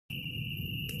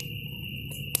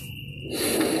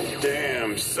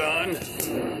Damn, son.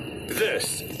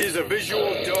 This is a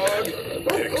Visual Dog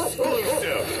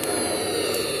exclusive.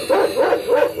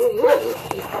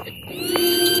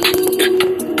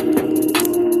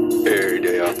 Every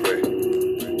day I pray.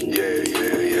 Yeah.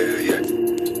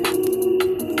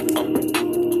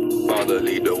 Father,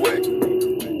 lead the way.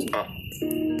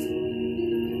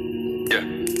 Yeah.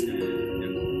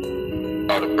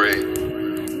 All the brave.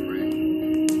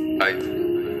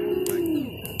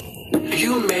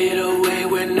 You made a way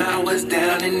when I was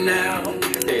down and out,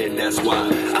 And that's why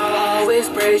I always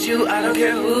praise you, I don't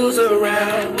care who's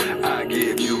around. I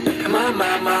give you My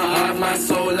mind, my heart, my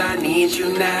soul, I need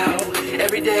you now.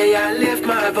 Every day I lift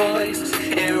my voice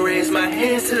and raise my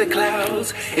hands to the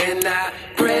clouds, and I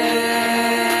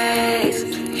praise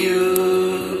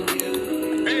you.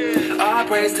 All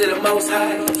praise to the Most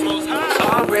High.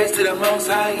 All praise to the Most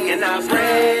High, and I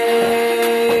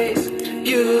praise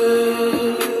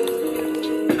you.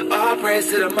 All praise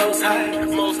to the Most High.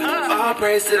 All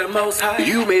praise to the Most High.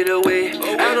 You made a way.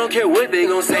 I don't care what they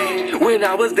gon' say. When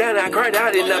I was down, I cried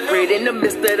out and I prayed. In the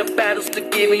midst of the battle, still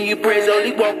giving you praise.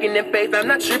 Only walking in faith, I'm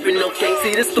not tripping, okay?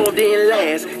 See, the storm didn't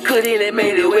last. Couldn't have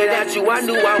made it without you. I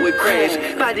knew I would crash.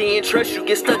 If I didn't trust you,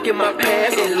 get stuck in my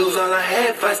past and lose all I had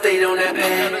if I stayed on that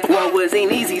path. What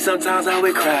wasn't easy, sometimes I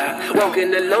would cry.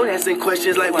 Walking alone, asking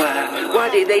questions like why? Why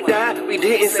did they die? We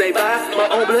didn't say bye. My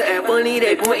own blood act funny,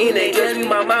 they pointing, they judge me.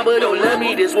 My mama don't love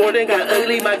me. This war done got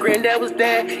ugly. My granddad was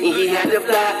dead and he had to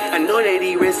fly. I know that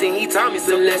he risked and he taught me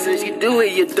some lessons. You do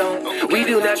it, you don't. We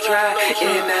do not try,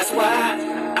 and that's why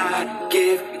I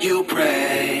give you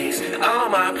praise. All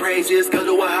my praises go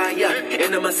to Wahaya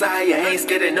and the Messiah. Ain't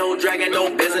scared of no dragon, no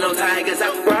bears, and no tigers.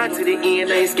 I ride to the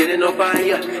end, ain't scared of no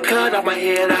fire. Cut off my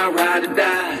head, I ride or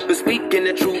die. But speaking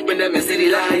the truth in the midst of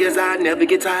these liars, I never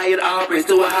get tired. All praise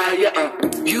to a higher.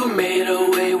 You made a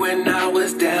way when I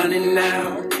was down and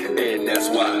out, and that's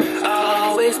why I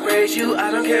always praise you,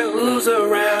 I don't care who's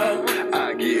around.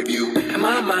 I give you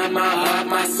My mind, my heart,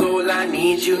 my soul, I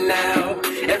need you now.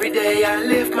 Every day I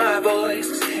lift my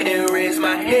voice and raise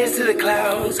my hands to the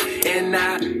clouds, and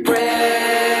I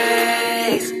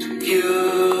praise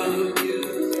you.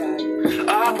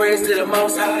 All praise to the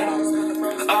Most High.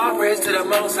 All praise to the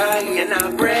Most High, and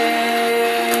I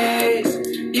praise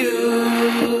you.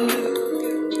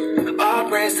 All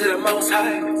praise to the Most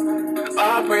High.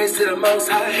 All praise to the Most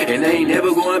High. And I ain't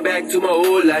never going back to my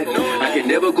old life. I can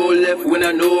never go left when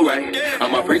I know right. All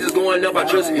my praises going up, I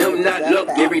trust him, not luck.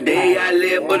 Every day I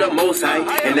live for the Most High.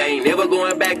 And I ain't never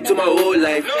going back to my old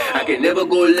life. I can never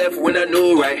go left when I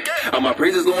know right. All my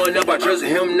praises going up, I trust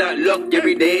him, not luck.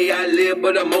 Every day I live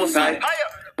for the Most High.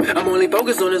 I'm only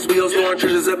focused on this wheel, storing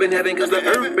treasures up in heaven, cause the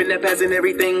earth been that passing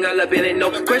everything I love in it.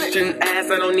 No question asked,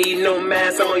 I don't need no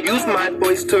mask. I'm gonna use my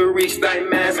voice to reach thy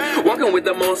mass. Walking with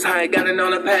the Most High, got it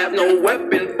on a path. No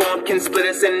weapon form can split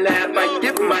us in half. I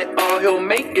give my all, he'll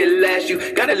make it last. You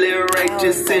gotta live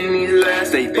righteous in these last.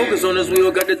 Stay focused on this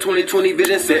wheel, got the 20/20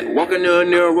 vision set. Walking the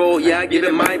narrow road, yeah, I give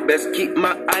it my best. Keep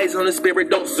my eyes on the spirit,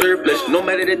 don't serve flesh. No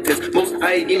matter the test, Most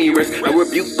High give me rest. I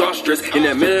rebuke all stress in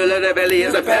the middle of the valley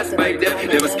as I pass by death.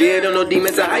 Never scared of no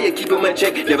demons, I higher, keep them in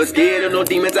check. Never scared of no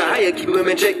demons, I higher, keep them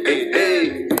in check. Hey,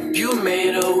 hey. You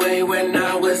made a way when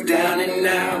I was down and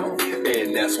out,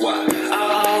 and that's why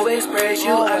I always praise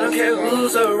you, I don't care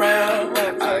who's around.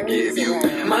 I give you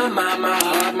my mind, my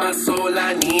heart, my soul,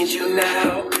 I need you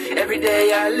now. Every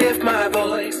day I lift my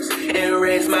voice and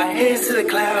raise my hands to the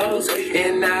clouds,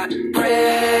 and I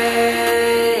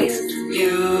praise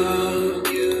you.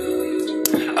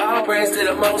 All praise to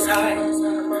the Most High.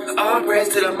 All praise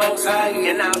to the Most High,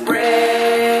 and I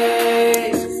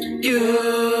praise you.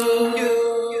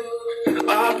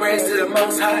 All praise to the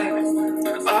Most High.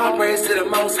 All praise to the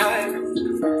Most High.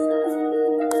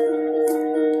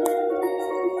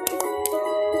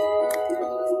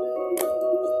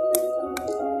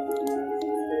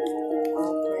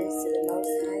 All praise to the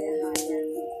Most High.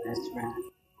 That's right.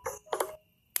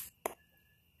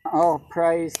 All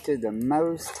praise to the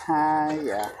Most High,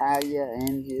 Yahweh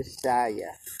and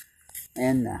Josiah,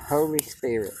 and the Holy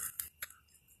Spirit.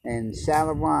 And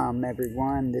Shalom,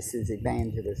 everyone. This is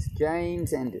Evangelist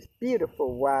James and his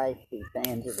beautiful wife,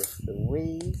 Evangelist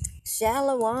Louise.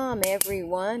 Shalom,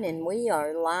 everyone, and we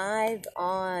are live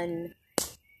on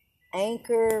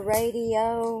Anchor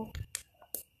Radio.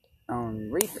 On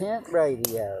Repent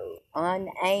Radio. On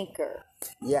Anchor.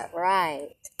 Yeah.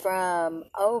 Right. From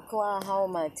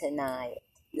Oklahoma tonight.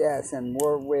 Yes, and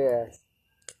we're with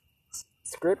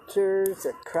Scriptures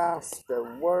Across the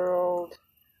World,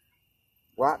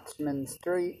 Watchman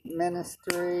Street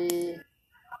Ministry,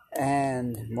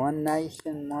 and One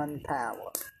Nation, One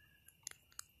Power.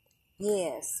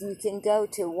 Yes, you can go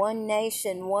to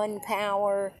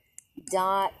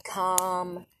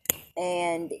onenationonepower.com,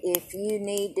 and if you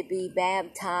need to be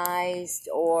baptized,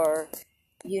 or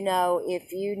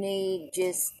if you need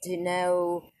just to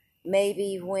know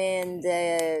maybe when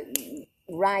the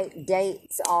right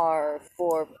dates are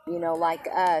for, like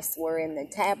us, we're in the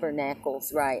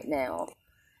tabernacles right now,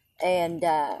 and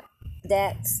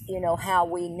that's how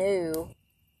we knew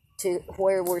to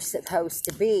where we're supposed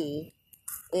to be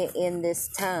in this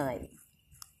time,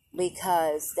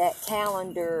 because that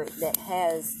calendar that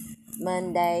has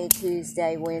Monday,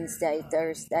 Tuesday, Wednesday,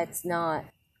 Thursday, that's not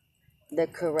the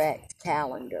correct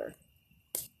calendar.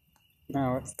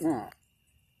 No, it's not.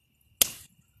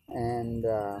 And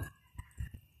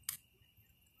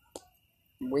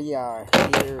we are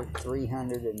here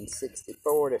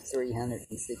 364 to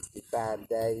 365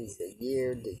 days a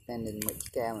year, depending which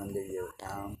calendar you're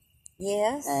on.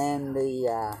 Yes. And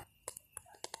the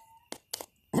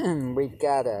we've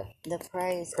got a the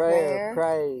praise prayer,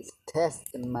 praise,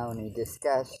 testimony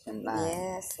discussion line.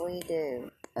 Yes, we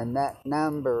do. And that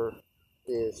number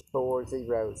is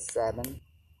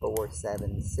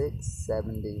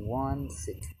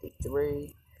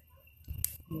 407-476-7163.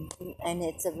 And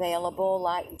it's available,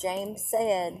 like James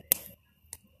said,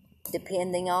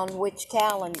 depending on which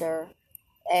calendar,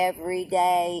 every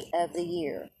day of the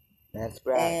year. That's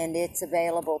right. And it's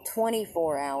available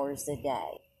 24 hours a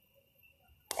day.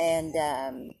 And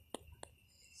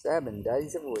 7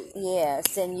 days a week.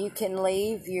 yes, and you can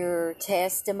leave your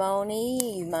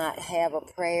testimony. You might have a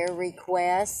prayer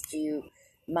request. You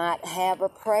might have a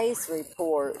praise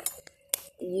report.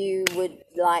 You would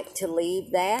like to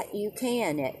leave that, you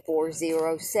can at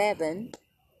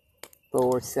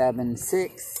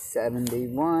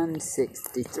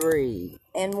 407-476-7163.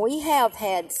 And we have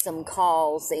had some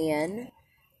calls in.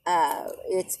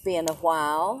 It's been a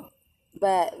while,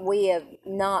 but we have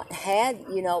not had,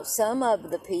 some of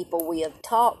the people we have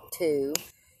talked to,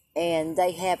 and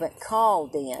they haven't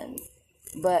called in.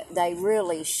 But they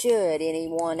really should,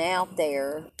 anyone out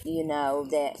there,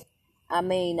 that, I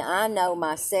know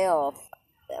myself,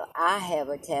 I have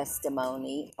a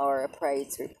testimony or a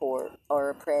praise report or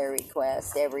a prayer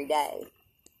request every day.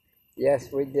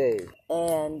 Yes, we do.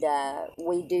 And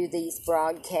we do these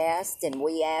broadcasts, and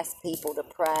we ask people to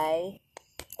pray,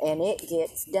 and it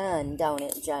gets done, don't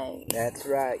it, James? That's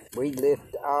right. We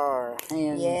lift our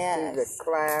hands to the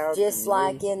clouds. Just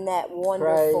like in that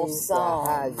wonderful song.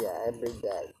 Every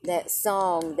day. That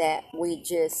song that we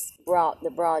just brought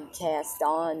the broadcast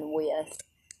on with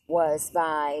was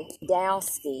by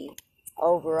Dowski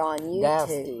over on YouTube.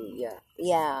 Dowski, yeah.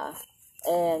 Yeah.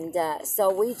 And so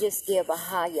we just give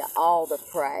Ahaya all the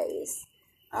praise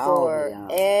for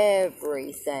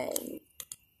everything.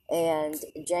 And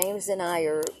James and I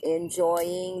are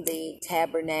enjoying the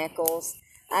tabernacles.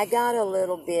 I got a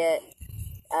little bit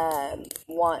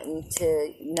wanting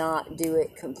to not do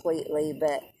it completely,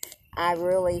 but I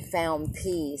really found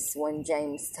peace when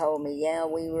James told me, yeah,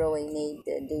 we really need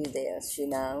to do this,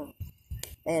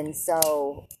 And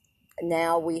so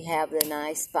now we have the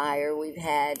nice fire. We've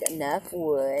had enough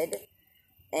wood,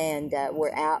 and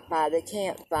we're out by the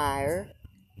campfire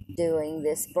doing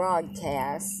this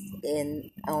broadcast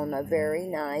on a very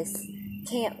nice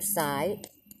campsite.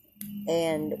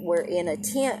 And we're in a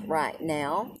tent right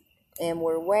now, and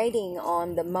we're waiting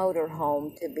on the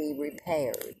motorhome to be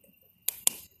repaired.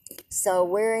 So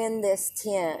we're in this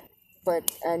tent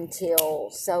until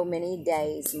so many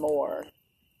days more.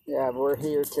 Yeah, we're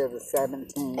here till the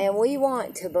 17th. And we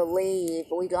want to believe,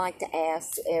 we'd like to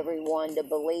ask everyone to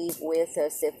believe with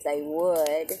us, if they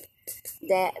would,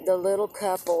 that the little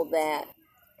couple that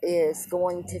is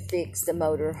going to fix the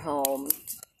motorhome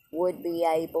would be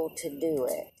able to do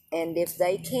it. And if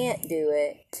they can't do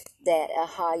it, that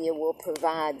Ahaya will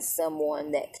provide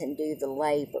someone that can do the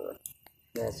labor.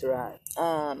 That's right.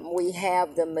 We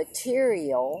have the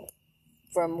material,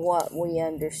 from what we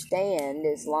understand,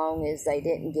 as long as they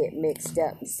didn't get mixed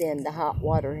up and send the hot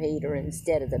water heater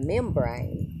instead of the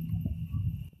membrane.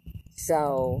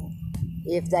 So,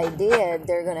 if they did,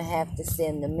 they're going to have to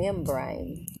send the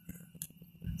membrane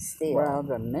still. Well,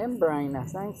 the membrane, I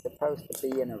think, is supposed to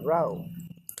be in a row.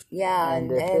 Yeah, and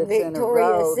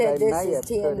Victoria said this is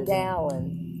 10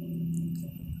 gallon.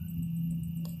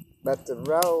 But the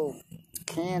roll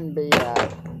can be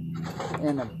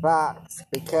in a box,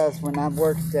 because when I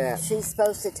worked at... She's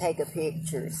supposed to take a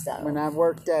picture, so... When I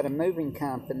worked at a moving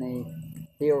company,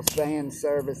 Hills Van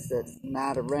Service, that's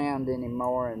not around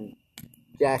anymore in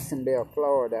Jacksonville,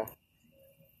 Florida,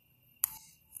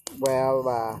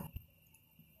 well,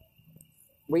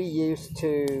 we used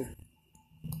to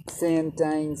send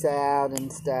things out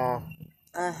and stuff,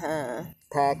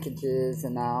 packages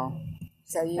and all.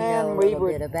 So you know And a we little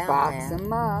would bit about box that.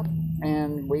 them up,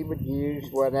 and we would use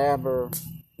whatever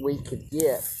we could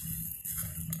get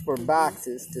for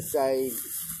boxes to save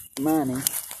money.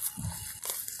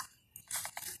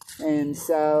 And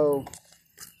so,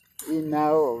 you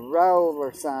know, a roll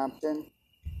or something,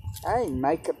 hey,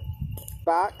 make a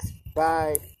box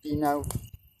by, you know,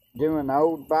 doing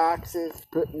old boxes,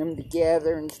 putting them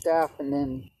together and stuff, and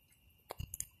then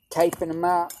taping them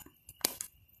up.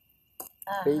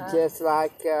 Be just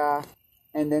like,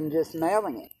 and then just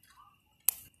mailing it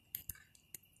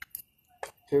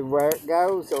to where it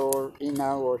goes, or, you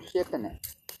know, or shipping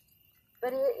it.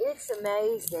 But it's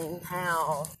amazing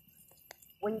how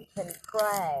we can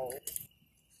pray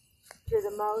to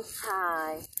the Most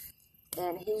High,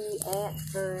 and He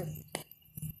answers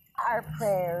our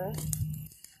prayers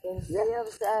and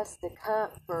gives us the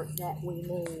comfort that we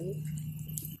need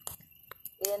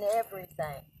in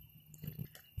everything.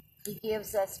 He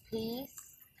gives us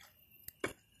peace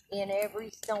in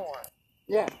every storm.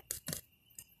 Yeah.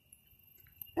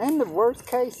 And the worst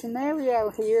case scenario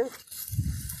here,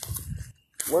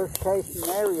 well,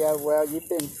 you've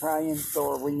been praying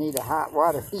for, we need a hot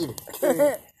water heater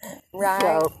too. Right.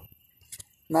 So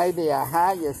maybe a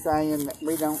higher saying that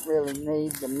we don't really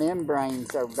need the membrane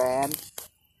so bad,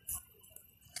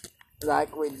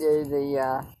 like we do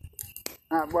the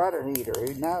hot water heater.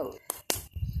 Who knows?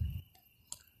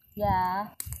 Yeah.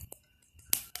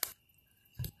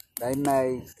 They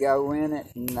may go in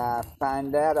it and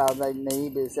find out all they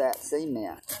need is that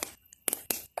cement.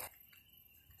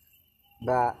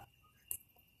 But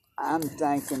I'm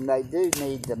thinking they do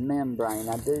need the membrane.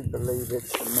 I do believe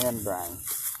it's the membrane.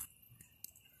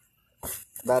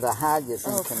 But Ahaya's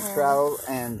in control,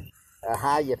 and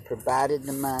Ahaya provided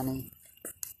the money.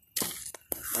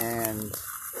 And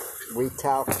we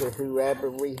talked to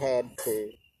whoever we had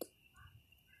to.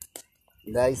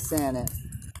 They sent it.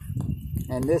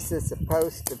 And this is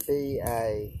supposed to be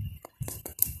a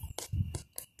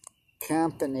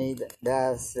company that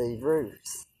does the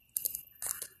roofs.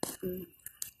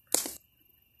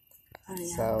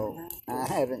 So I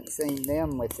haven't seen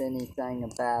them with anything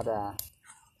about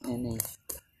any.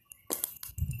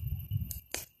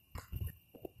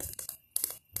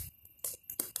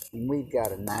 And we've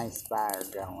got a nice fire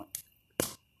going.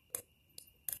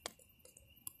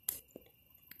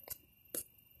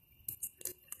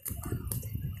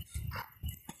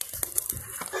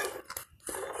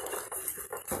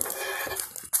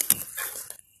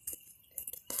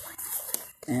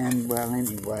 And well,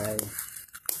 anyway.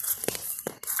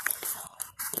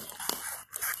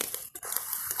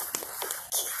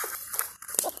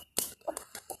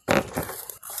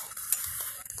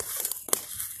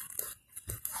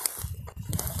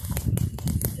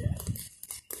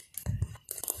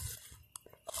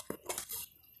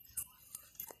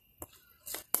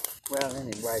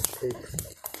 People,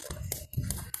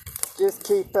 just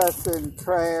keep us in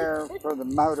prayer for the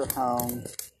motorhome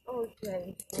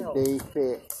to be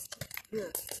fixed.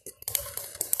 Here.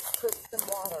 Put some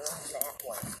water on that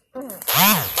one.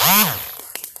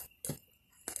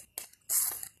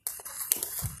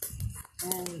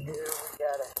 And here we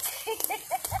got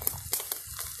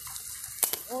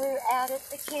We're out at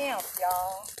the camp,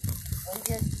 y'all. We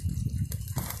just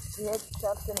did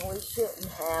something we shouldn't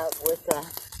have with a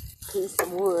piece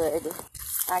of wood.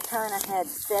 I kind of had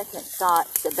second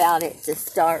thoughts about it to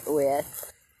start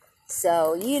with.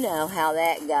 So, you know how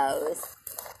that goes.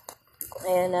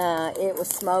 And it was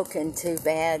smoking too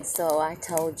bad, so I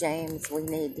told James we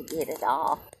need to get it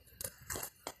off.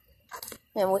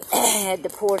 And we had to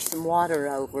pour some water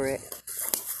over it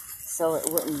so it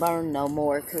wouldn't burn no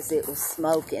more because it was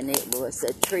smoking. It was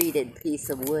a treated piece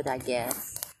of wood, I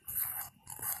guess.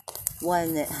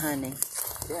 Wasn't it, honey?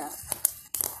 Yeah.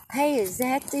 Hey, is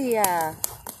that the,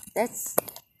 that's,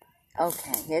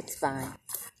 okay, it's fine.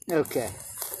 Okay.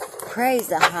 Praise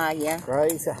Ahaya.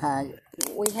 Praise Ahaya.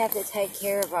 We have to take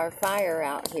care of our fire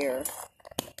out here.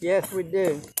 Yes, we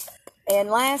do. And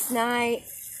last night,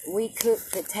 we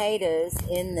cooked potatoes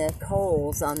in the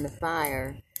coals on the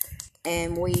fire.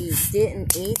 And we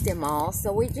didn't eat them all,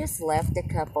 so we just left a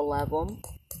couple of them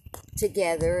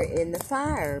together in the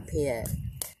fire pit.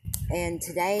 And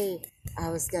today, I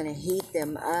was going to heat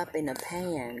them up in a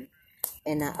pan.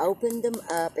 And I opened them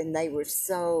up, and they were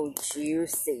so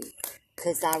juicy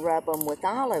because I rub them with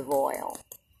olive oil.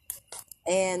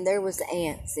 And there was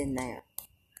ants in there.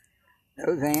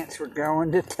 Those ants were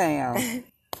going to town.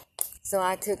 So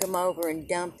I took them over and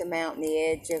dumped them out in the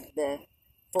edge of the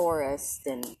forest,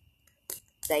 and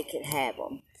they could have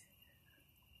them.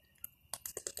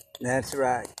 That's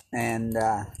right. And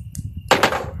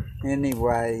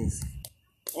anyways.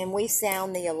 And we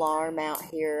sound the alarm out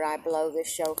here. I blow the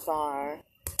shofar.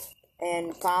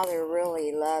 And Father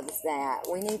really loves that.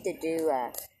 We need to do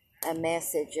a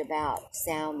message about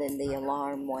sounding the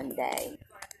alarm one day.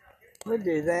 We'll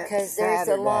do that Because Saturday.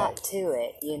 there's a lot to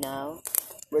it, you know.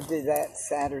 We'll do that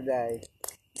Saturday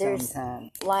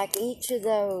sometime. Like each of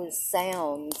those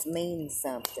sounds means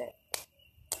something.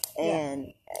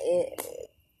 And it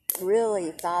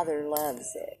really, Father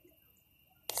loves it.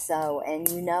 So, and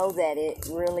you know that it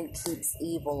really keeps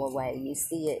evil away. You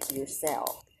see it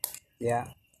yourself. Yeah.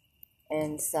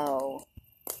 And so,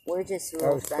 we're just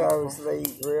real Those thankful. crows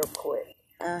leave real quick.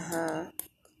 Uh-huh.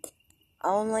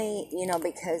 Only, you know,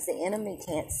 because the enemy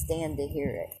can't stand to hear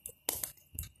it.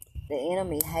 The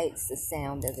enemy hates the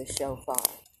sound of the shofar.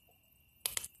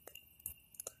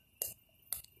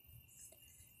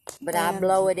 But I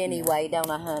blow it anyway,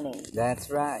 don't I, honey? That's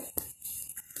right.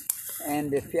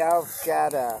 And if y'all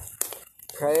got a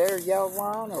prayer y'all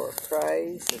want, or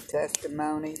praise, a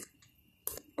testimony,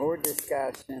 or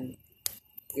discussion,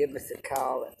 give us a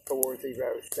call at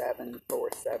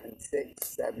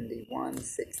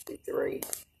 407-476-7163.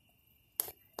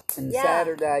 And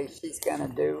Saturday, she's going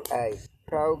to do a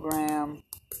program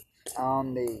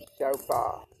on the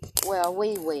shofar. Well,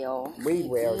 we will. We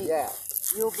will, yeah.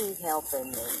 You'll be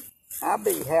helping me. I'll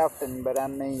be helping, but I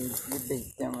mean, you'll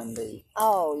be doing the...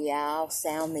 Oh, yeah, I'll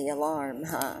sound the alarm,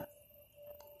 huh?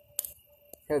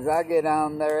 Because I get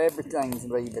on there, everything's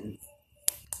leaving.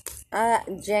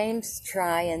 James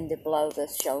trying to blow the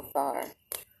shofar.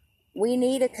 We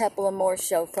need a couple of more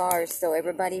shofars, so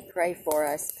everybody pray for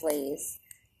us, please,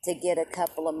 to get a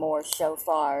couple of more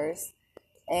shofars.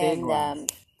 And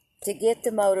to get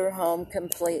the motorhome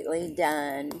completely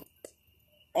done.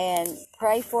 And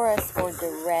pray for us for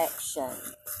direction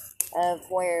of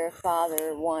where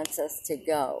Father wants us to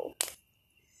go.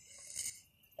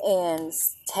 And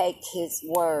take His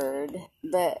word.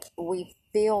 But we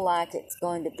feel like it's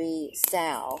going to be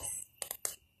south.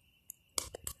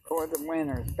 For the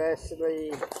winter,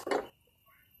 especially,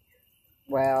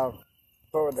 well,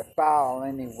 for the fall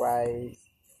anyways.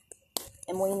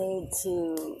 And we need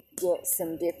to get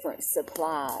some different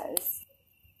supplies.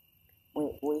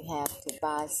 We have to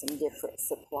buy some different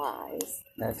supplies.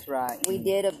 That's right. We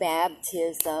did a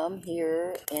baptism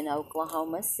here in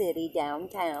Oklahoma City,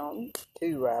 downtown.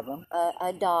 2 of them.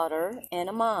 A daughter and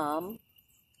a mom,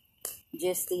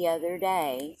 just the other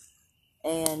day.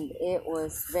 And it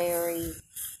was very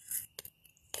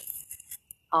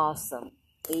awesome,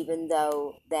 even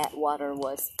though that water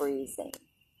was freezing.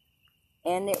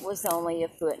 And it was only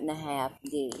 1.5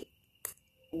 feet deep.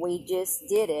 We just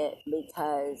did it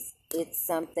because it's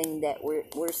something that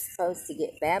we're supposed to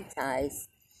get baptized,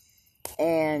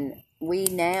 and we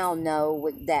now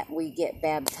know that we get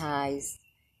baptized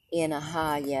in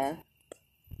Ahaya,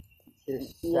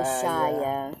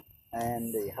 Yeshaya,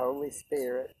 and the Holy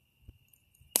Spirit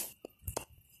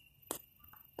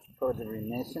for the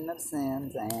remission of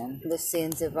sins and the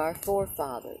sins of our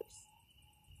forefathers.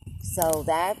 So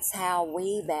that's how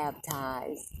we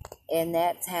baptize, and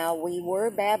that's how we were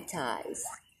baptized.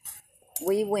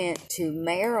 We went to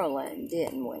Maryland,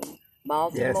 didn't we?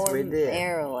 Baltimore, yes, we did.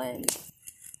 Maryland.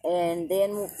 And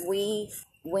then we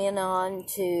went on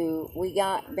to, we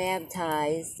got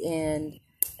baptized in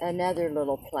another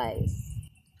little place.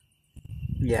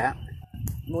 Yeah.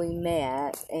 We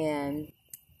met, and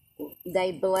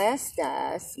they blessed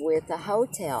us with a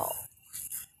hotel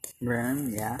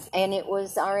room, yeah. And it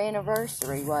was our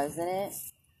anniversary, wasn't it?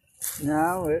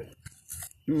 No,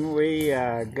 we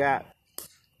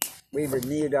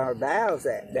renewed our vows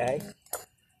that day.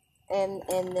 And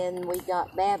then we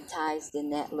got baptized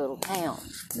in that little town.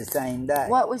 The same day.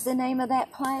 What was the name of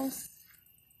that place?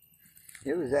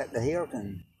 It was at the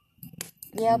Hilton.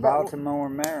 Yeah, in Baltimore,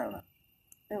 Maryland.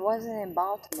 It wasn't in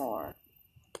Baltimore.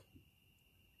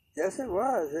 Yes, it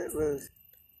was. It was.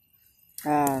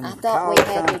 I thought we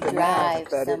had to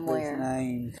drive else, somewhere. It was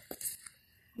named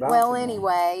Well,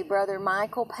 anyway, Brother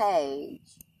Michael Page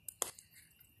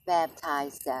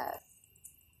baptized us.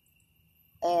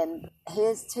 And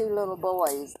his 2 little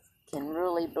boys can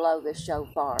really blow the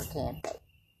shofar, can't they?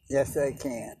 Yes, they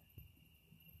can.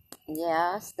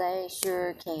 Yes, they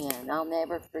sure can. I'll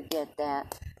never forget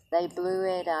that. They blew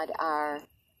it at our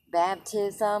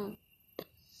baptism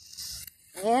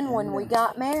and when we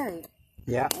got married.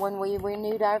 Yeah. When we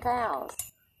renewed our vows.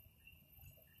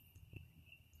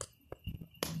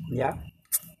 Yeah,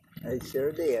 they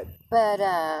sure did. But,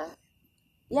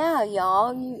 yeah,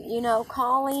 y'all, you know,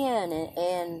 call in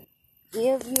and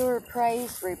give your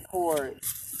praise report.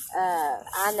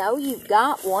 I know you've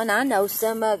got one. I know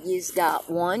some of you's got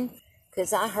one.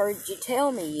 because I heard you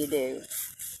tell me you do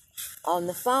on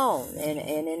the phone and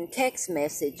in text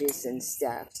messages and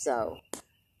stuff. So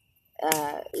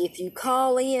if you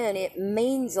call in, it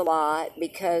means a lot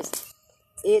because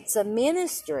it's a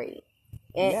ministry.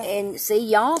 And see,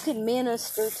 y'all can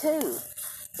minister too.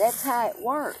 That's how it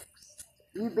works.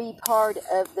 You be part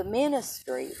of the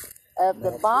ministry of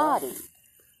the body. Right.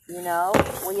 You know,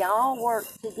 we all work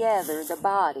together. The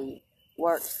body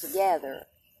works together.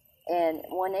 And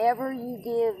whenever you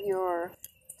give your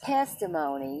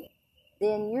testimony,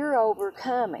 then you're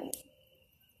overcoming.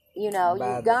 You know,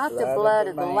 you've got the blood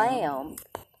of the Lamb.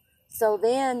 So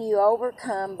then you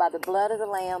overcome by the blood of the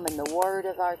Lamb and the word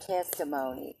of our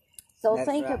testimony. So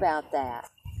think about that.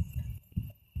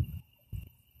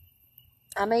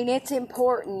 I mean, it's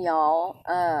important, y'all.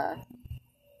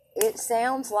 It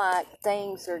sounds like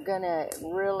things are going to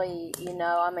really, you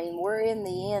know, I mean, we're in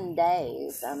the end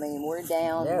days. I mean, we're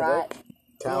down right.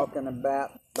 Talking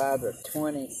about by the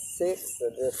 26th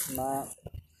of this month.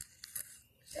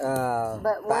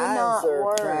 But we're not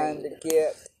worried. Trying to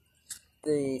get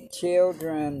the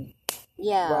children.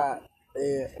 Yeah.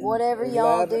 Whatever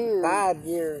y'all do. 5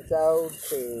 years old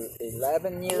to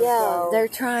 11 years old. Yeah, they're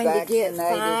trying to get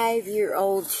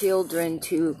 5-year-old children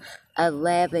to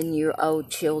 11-year-old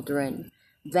children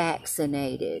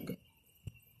vaccinated.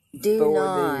 Do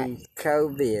not. For the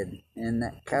COVID. And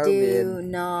that COVID. Do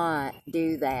not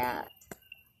do that.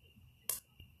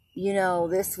 You know,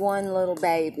 this one little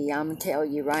baby, I'm going to tell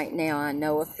you right now, I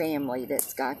know a family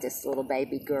that's got this little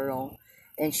baby girl.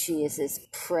 And she is as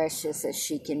precious as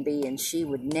she can be. And she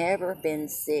would never have been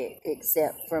sick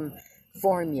except from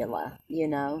formula, you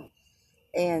know.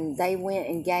 And they went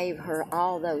and gave her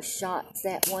all those shots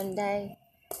that one day.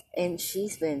 And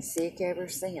she's been sick ever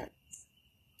since.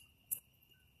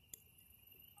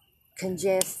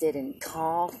 Congested and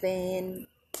coughing.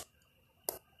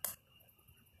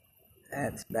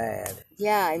 That's bad.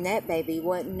 Yeah, and that baby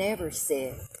wasn't never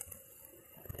sick.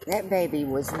 That baby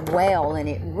was well, and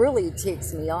it really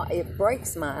ticks me off. It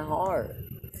breaks my heart,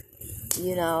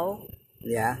 you know?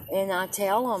 Yeah. And I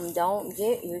tell them, don't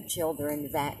get your children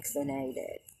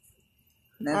vaccinated.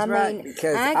 That's right,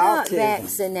 because I got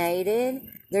vaccinated.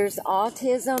 There's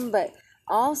autism, but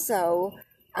also,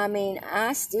 I mean,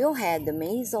 I still had the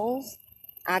measles.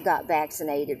 I got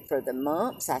vaccinated for the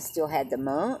mumps. I still had the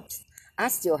mumps. I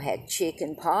still had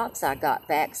chicken pox. I got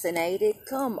vaccinated.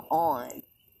 Come on.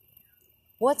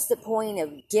 What's the point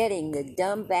of getting the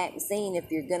dumb vaccine if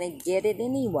you're going to get it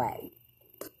anyway?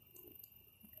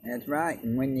 That's right.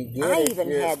 And when you get I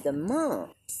even had the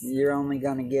mumps. You're only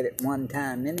going to get it one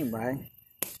time anyway.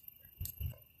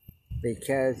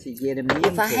 Because you get immune.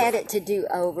 If I had it to do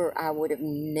over, I would have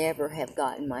never have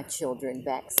gotten my children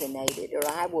vaccinated, or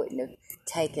I wouldn't have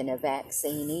taken a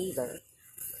vaccine either.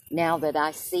 Now that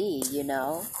I see, you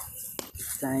know.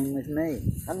 Same with me.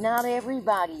 Not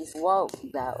everybody's woke,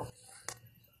 though.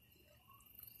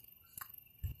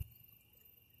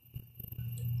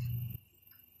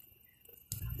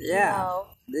 Yeah, you know,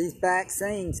 these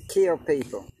vaccines kill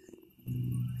people.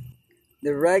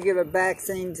 The regular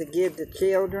vaccines they give to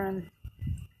children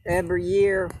every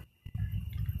year,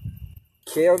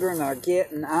 children are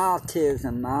getting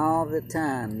autism all the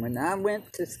time. When I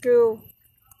went to school,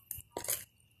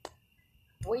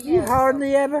 you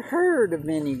hardly ever heard of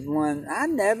anyone. I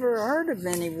never heard of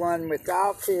anyone with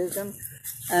autism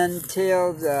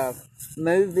until the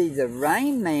movie The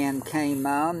Rain Man came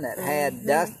on that had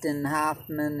Dustin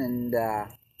Hoffman and I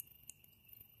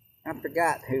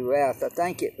forgot who else. I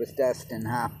think it was Dustin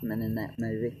Hoffman in that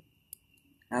movie.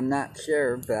 I'm not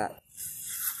sure, but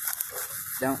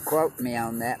don't quote me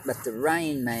on that. But The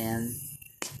Rain Man,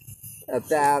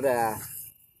 about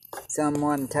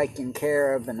someone taking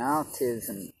care of an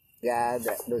autism guy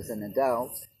that was an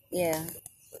adult. Yeah,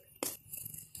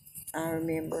 I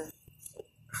remember.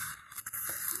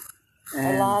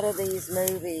 And a lot of these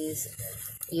movies,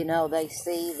 you know, they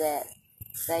see that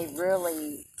they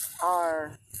really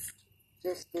are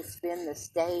just to spin the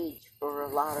stage for a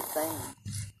lot of things.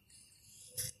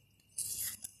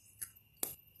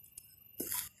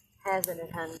 Hasn't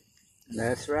it, honey?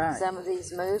 That's right. Some of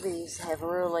these movies have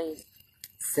really...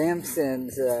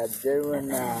 Simpsons doing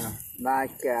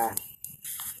back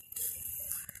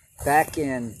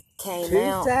in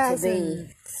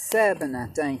 2007, I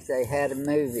think they had a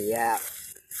movie out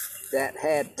that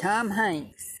had Tom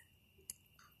Hanks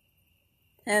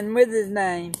and with his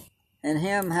name and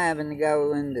him having to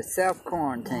go into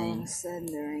self-quarantine. All of a sudden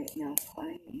there ain't no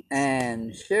plane.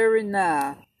 And sure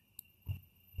enough,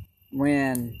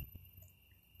 when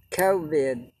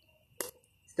COVID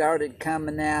started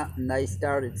coming out and they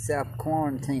started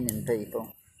self-quarantining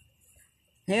people,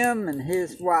 him and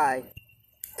his wife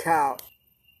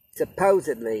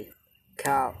supposedly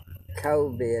caught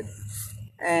COVID.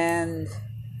 And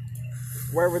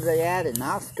where were they at? In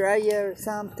Australia or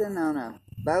something, on a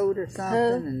boat or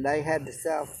something? And they had to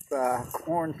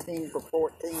self-quarantine for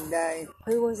 14 days.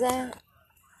 Who was that?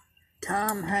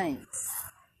 Tom Hanks.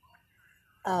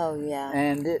 Oh, yeah.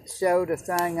 And it showed a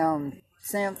thing on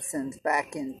Simpsons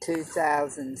back in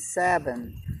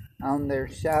 2007 on their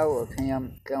show of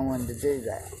him going to do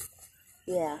that.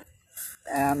 Yeah.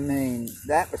 I mean,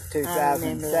 that was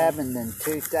 2007 and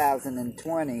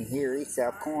 2020. Here he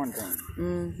self-quarantined.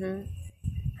 Mm-hmm.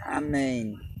 I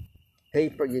mean,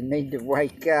 people, you need to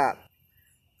wake up.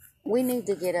 We need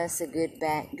to get us a good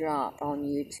backdrop on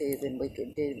YouTube, and we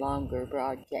could do longer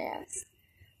broadcasts.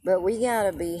 But we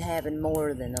gotta be having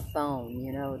more than a phone,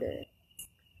 you know.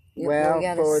 Well, we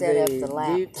gotta for set up the the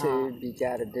laptop. YouTube, you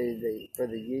gotta do for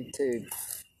the YouTube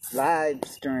live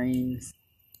streams.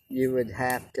 You would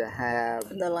have to have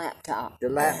the laptop. The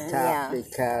laptop,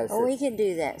 because we can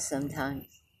do that sometimes.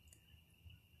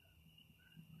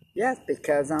 Yes,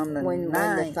 because on the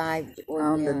 9th,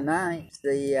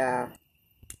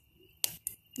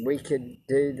 we could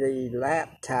do the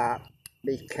laptop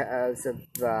because of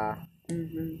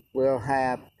we'll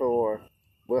have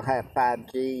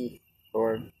 5G,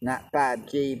 or not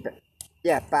 5G, but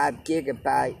 5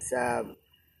 gigabytes of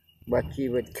what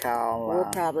you would call we'll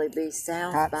probably be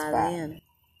south by then.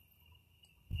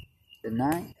 The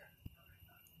 9th?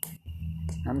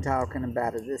 I'm talking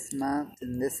about it this month,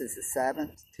 and this is the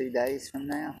 7th, 2 days from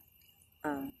now.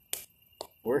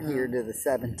 We're here to the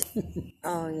 17th.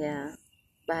 Oh, yeah.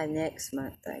 By next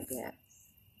month, I guess.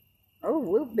 Oh,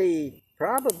 we'll be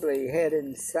probably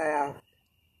heading south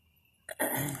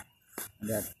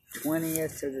the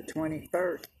 20th or the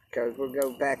 21st, because we'll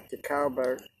go back to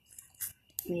Colbert.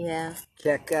 Yeah.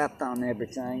 Check up on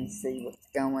everything, see what's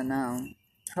going on.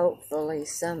 Hopefully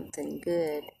something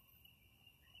good.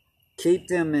 Keep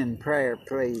them in prayer,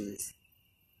 please.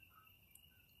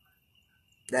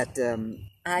 That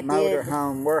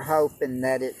motorhome, we're hoping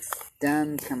that it's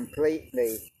done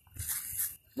completely.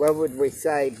 What would we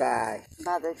say by?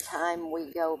 By the time we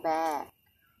go back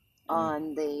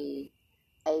on the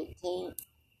 18th.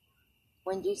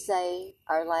 When did you say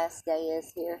our last day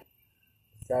is here?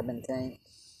 17th.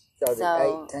 So the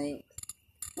 18th.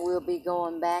 We'll be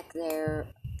going back there,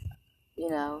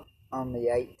 on the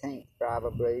 18th,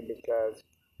 probably, because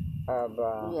of,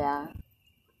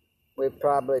 we'll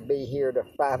probably be here to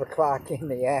 5 o'clock in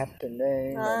the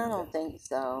afternoon. I don't think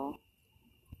so.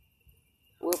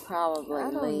 We'll probably leave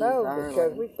I don't know, early.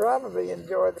 because we probably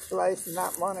enjoy the place and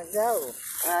not want to go.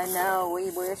 I know,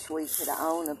 we wish we could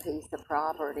own a piece of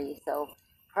property, so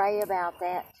pray about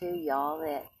that too, y'all,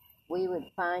 that we would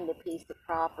find a piece of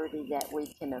property that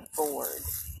we can afford.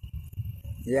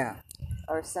 Yeah.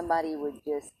 Or somebody would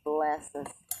just bless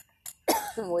us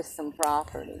with some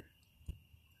property.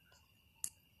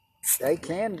 They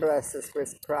can bless us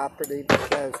with property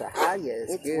because the higher is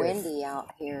it's good. It's windy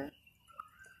out here.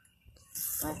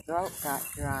 My throat got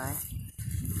dry.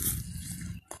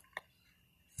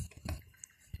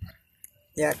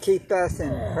 Yeah, keep us in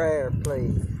prayer,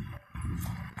 please.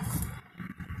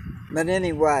 But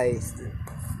anyways,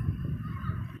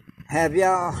 have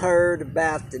y'all heard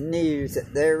about the news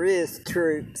that there is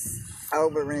troops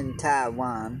over in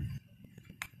Taiwan?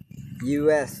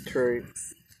 U.S.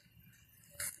 troops.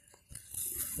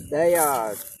 They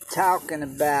are talking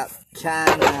about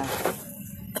China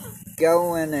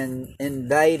going and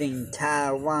invading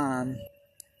Taiwan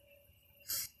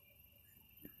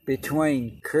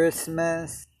between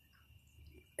Christmas,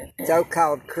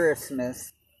 so-called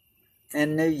Christmas,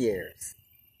 and New Year's.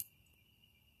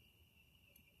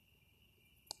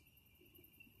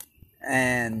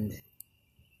 And,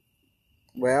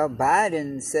 well,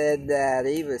 Biden said that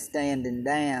he was standing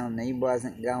down. He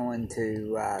wasn't going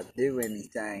to do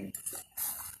anything.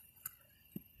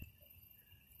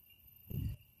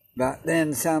 But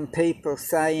then some people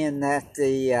saying that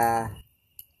the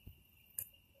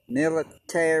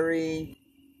military,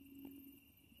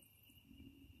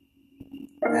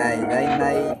 they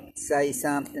may say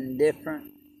something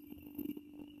different.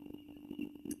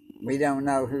 We don't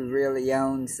know who really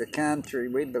owns the country.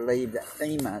 We believe that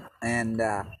FEMA and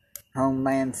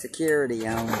Homeland Security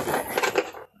owns it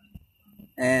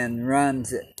and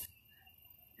runs it,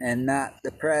 and not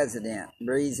the president.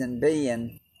 Reason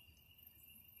being,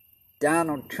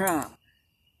 Donald Trump,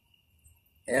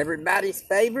 everybody's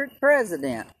favorite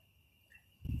president,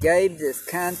 gave this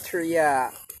country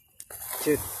up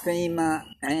to FEMA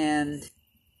and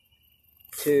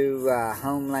to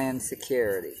Homeland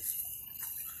Security.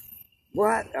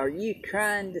 What are you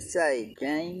trying to say,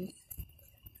 James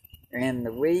and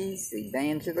Louise,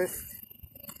 evangelist?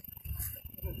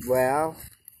 Well,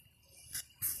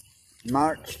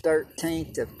 March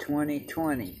 13th of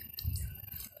 2020,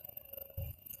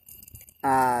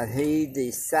 he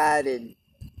decided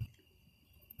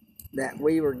that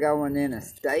we were going in a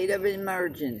state of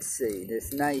emergency,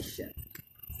 this nation.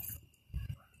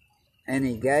 And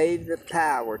he gave the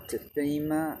power to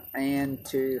FEMA and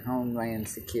to Homeland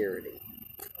Security.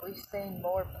 We've seen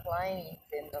more planes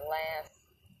in the last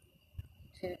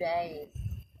 2 days.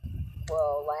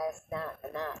 Well, last night,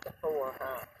 the night before,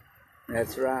 huh?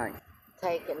 That's right.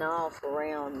 Taking off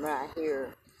around right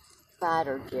here,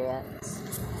 fighter jets.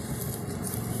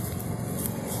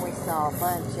 We saw a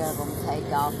bunch of them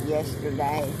take off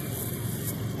yesterday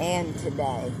and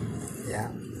today. Yeah.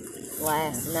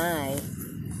 Last night.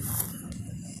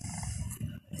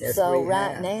 Yes, So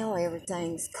right now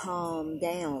everything's calmed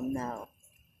down though.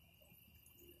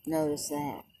 Notice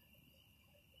that.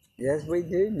 Yes, we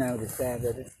do notice that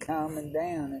it's calming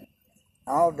down.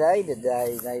 All day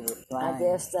today they were flying. I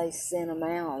guess they sent them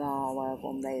out, all of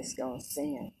them they was going to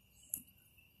send.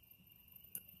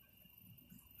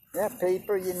 Yeah,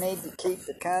 people, you need to keep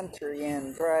the country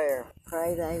in prayer.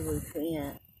 Pray they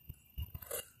repent.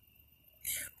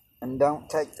 And don't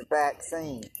take the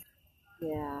vaccine.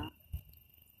 Yeah.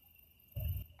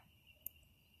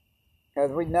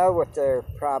 Because we know what they're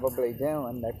probably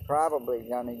doing. They're probably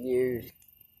going to use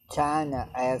China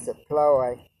as a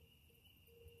ploy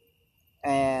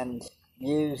and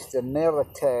use the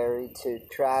military to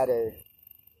try to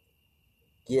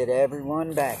get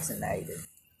everyone vaccinated.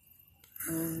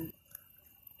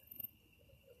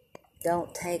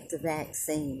 Don't take the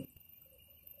vaccine.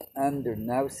 Under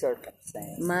no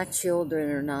circumstance. My children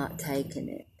are not taking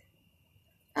it.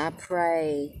 I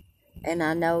pray, and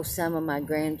I know some of my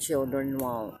grandchildren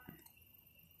won't.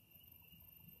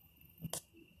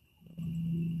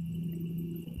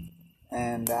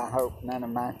 And I hope none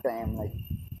of my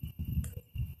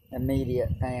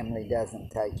immediate family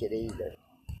doesn't take it either.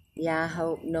 Yeah, I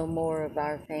hope no more of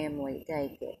our family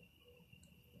take it.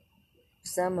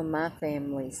 Some of my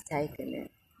family's taking it.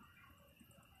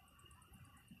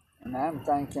 And I'm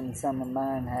thinking some of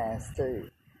mine has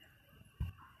too.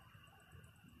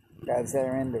 Because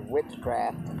they're into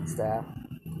witchcraft and stuff.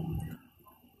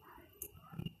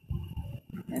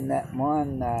 And that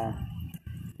one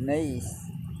niece,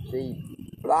 she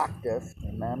blocked us,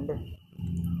 remember?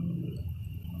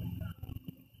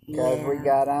 Because we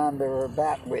got on to her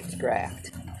about witchcraft.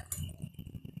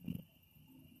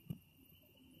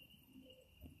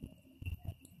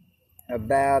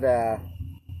 About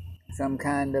some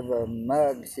kind of a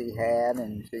mug she had,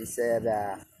 and she said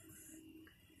that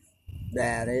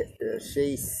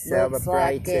she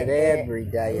celebrates it every day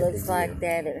of the year. Looks like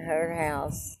that at her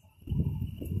house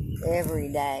every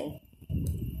day.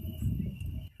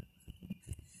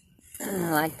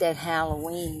 Like that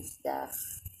Halloween stuff.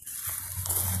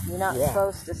 You're not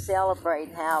supposed to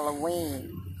celebrate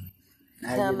Halloween.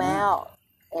 No, Come out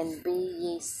and be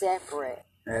ye separate.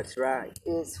 That's right.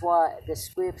 Is what the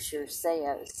scripture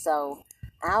says. So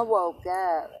I woke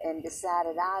up and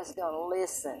decided I was going to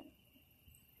listen.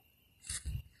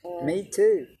 And me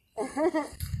too.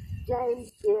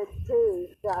 James did too.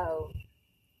 So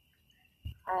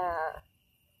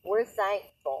we're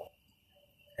thankful.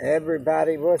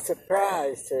 Everybody was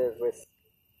surprised with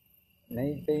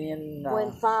me being...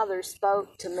 When Father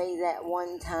spoke to me that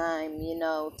one time,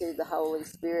 through the Holy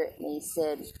Spirit, and he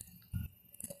said,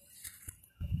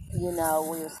 we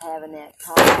was having that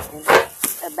talk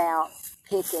about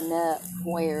picking up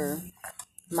where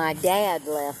my dad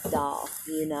left off,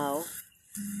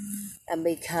 and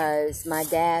because my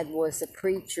dad was a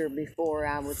preacher before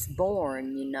I was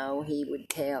born, he would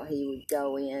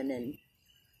go in and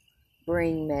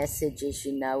bring messages,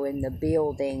 in the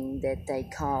building that they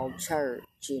called church,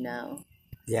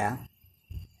 Yeah.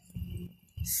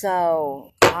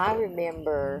 So I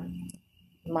remember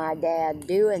my dad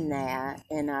doing that,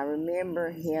 and I remember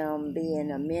him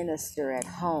being a ministering at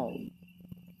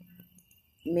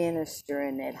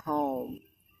home,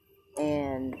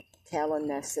 and telling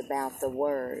us about the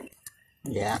Word.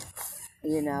 Yeah.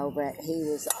 But he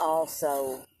was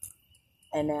also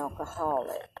an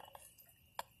alcoholic.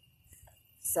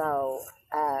 So,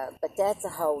 but that's a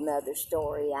whole nother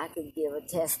story. I could give a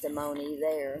testimony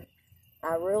there.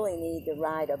 I really need to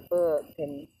write a book,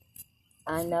 and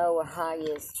I know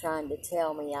Ahaya is trying to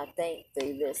tell me, I think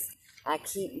through this, I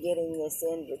keep getting this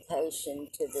invitation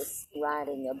to this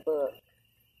writing a book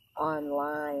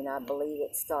online. I believe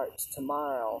it starts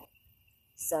tomorrow.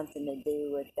 Something to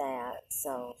do with that.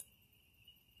 So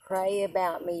pray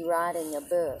about me writing a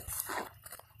book.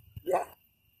 Yeah.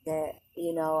 That,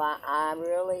 you know, I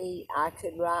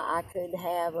could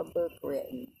have a book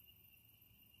written.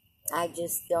 I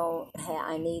just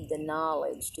I need the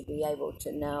knowledge to be able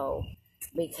to know,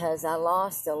 because I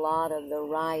lost a lot of the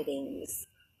writings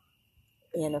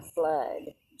in a flood.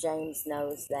 James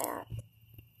knows that.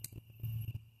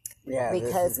 Yeah,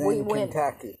 because this is in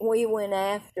Kentucky. We went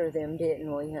after them,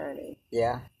 didn't we, honey?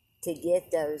 Yeah. To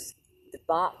get the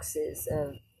boxes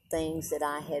of things that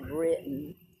I had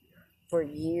written for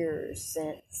years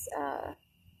since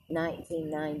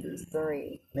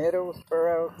 1993.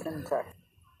 Middlesboro, Kentucky.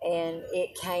 And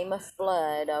it came a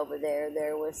flood over there.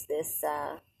 There was this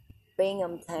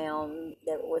Binghamtown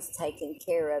that was taking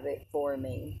care of it for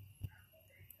me.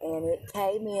 And it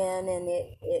came in and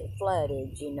it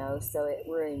flooded, you know, so it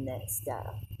ruined that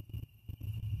stuff.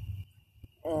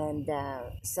 And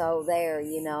so there,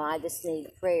 you know, I just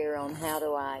need prayer on how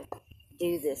do I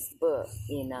do this book,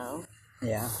 you know.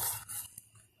 Yeah.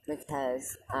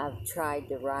 Because I've tried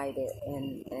to write it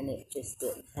and it just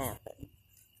didn't happen.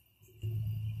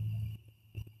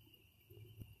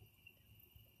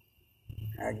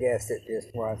 I guess it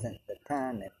just wasn't the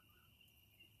timing.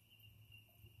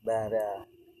 But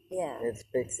yeah, it's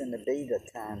fixing to be the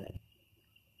timing.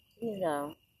 You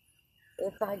know,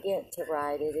 if I get to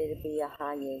write it, it'll be a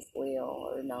Haya's will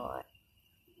or not.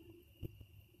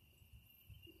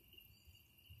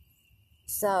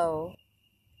 So,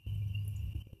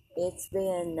 it's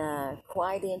been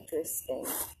quite interesting.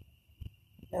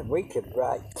 Yeah, we could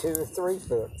write 2 or 3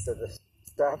 books of the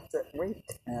stuff that we've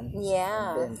done.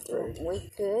 Yeah, been through. We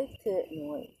could,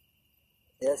 couldn't we?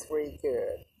 Yes, we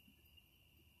could.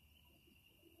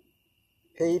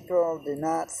 People do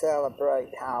not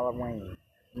celebrate Halloween,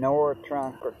 nor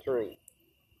trunk or treat.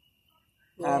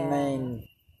 Yeah. I mean,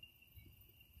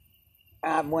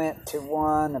 I went to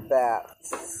one about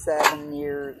 7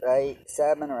 or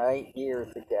 8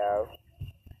 years ago.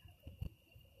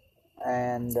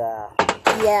 And,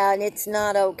 yeah, and it's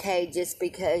not okay just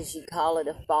because you call it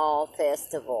a fall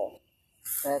festival.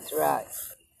 That's right.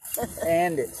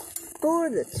 And it's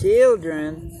for the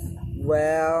children.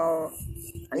 Well,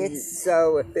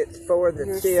 so if it's for the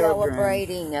you're children,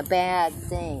 celebrating a bad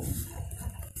thing.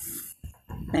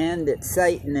 And it's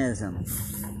Satanism.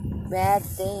 Bad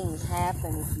things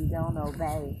happen if you don't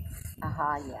obey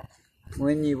Ahaya.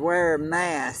 When you wear a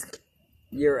mask,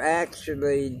 you're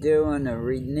actually doing a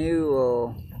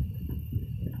renewal,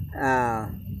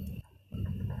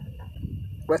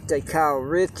 what they call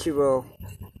ritual.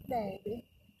 Baby.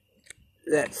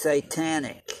 That's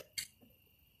satanic.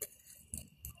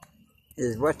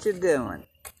 Is what you're doing.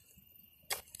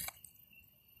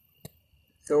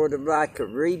 Sort of like a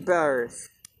rebirth.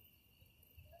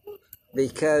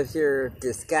 Because you're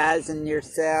disguising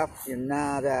yourself, you're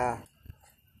not,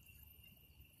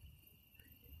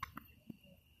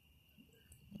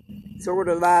 sort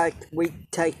of like we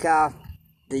take off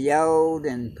the old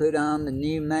and put on the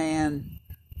new man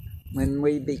when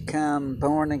we become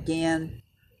born again.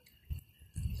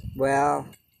 Well,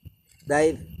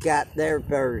 they've got their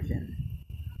version.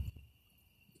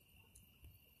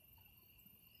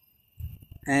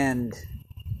 And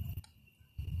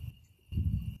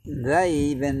they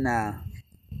even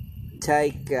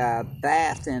take a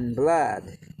bath in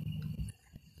blood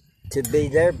to be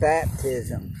their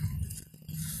baptism.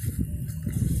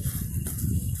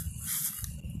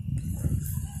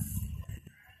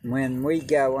 When we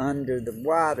go under the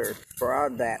water for our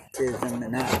baptism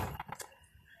and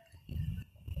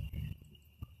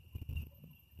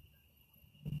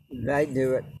they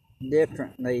do it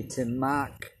differently to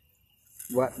mock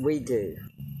what we do.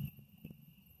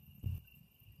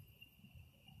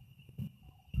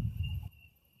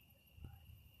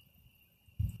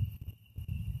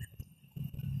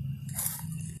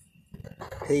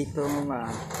 People,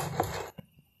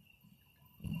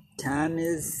 time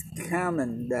is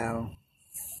coming though.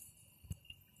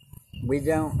 We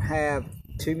don't have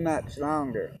too much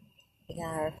longer. Yeah,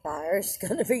 our fire's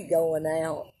gonna be going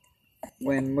out.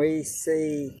 When we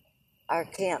see our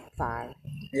campfire.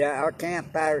 Yeah, our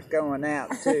campfire's going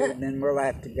out too, then we'll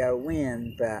have to go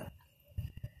in, but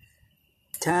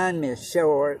time is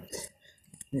short.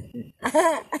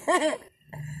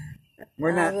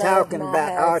 We're not talking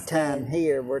about our time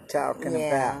here, we're talking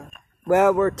about,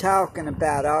 well, we're talking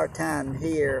about our time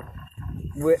here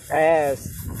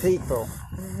as people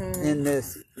in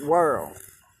this world.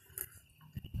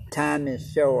 Time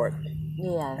is short.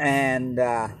 Yeah. And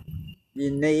you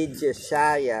need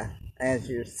Yeshua as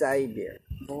your Savior.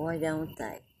 Boy, don't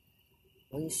they.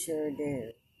 We sure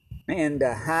do. And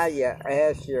Ahaya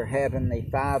as your Heavenly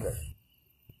Father.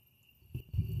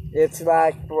 It's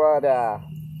like what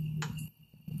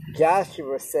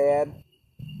Joshua said,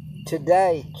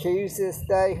 today, choose this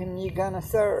day whom you're going to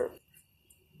serve.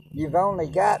 You've only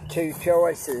got two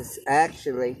choices,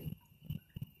 actually.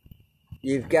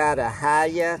 You've got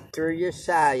Ahiah through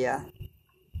Yeshaya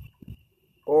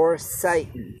or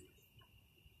Satan.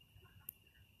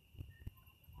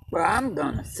 Well, I'm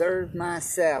going to serve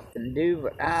myself and do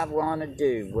what I want to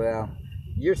do. Well,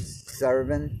 you're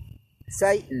serving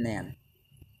Satan then.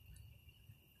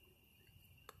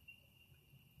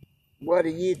 What are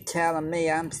you telling me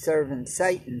I'm serving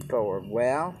Satan for?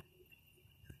 Well,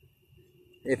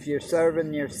 if you're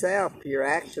serving yourself, you're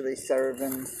actually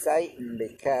serving Satan,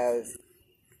 because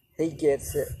he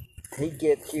gets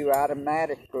you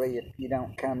automatically if you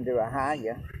don't come to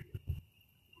Ahiah.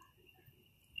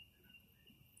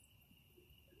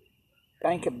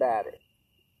 Think about it.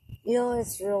 You know,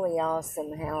 it's really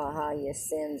awesome how Ahiah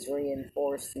sends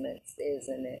reinforcements,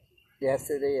 isn't it? Yes,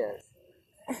 it is.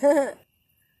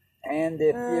 And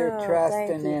if you're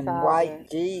trusting in Father. white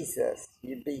Jesus,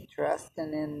 you'd be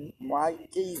trusting in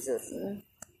white Jesus.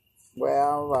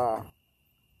 Well,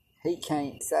 he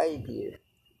can't save you.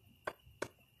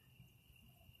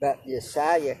 But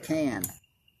Yeshaya can.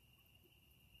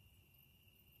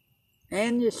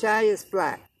 And Yeshaya's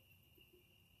black.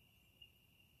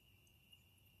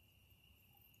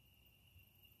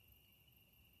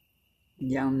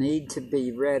 You'll need to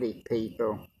be ready,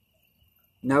 people.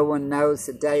 No one knows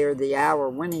the day or the hour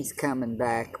when he's coming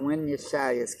back, when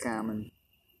Yeshaya's coming.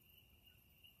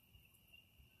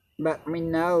 But we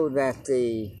know that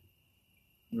the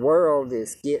world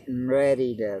is getting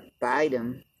ready to fight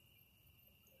him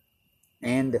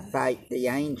and to fight the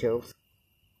angels.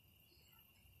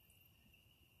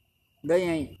 They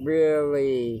ain't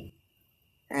really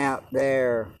out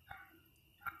there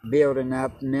building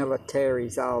up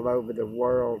militaries all over the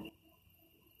world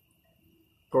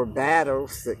for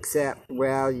battles, except,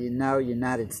 well, you know,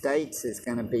 United States is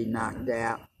going to be knocked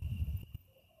out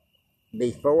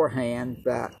beforehand,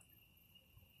 but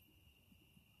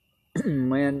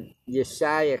when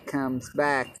Yeshaya comes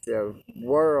back, the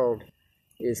world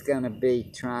is going to be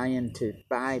trying to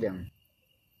fight him.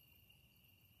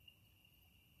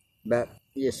 But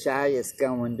Yeshaya's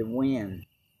going to win,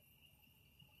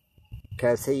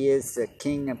 because he is the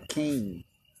King of Kings.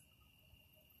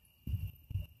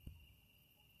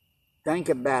 Think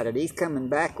about it. He's coming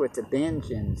back with a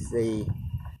vengeance, the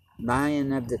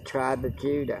Lion of the tribe of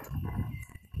Judah.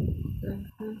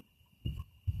 Mm-hmm.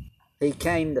 He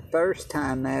came the first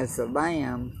time as a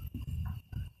lamb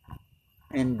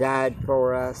and died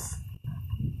for us,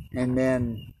 and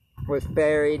then was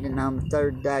buried, and on the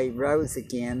third day rose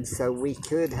again so we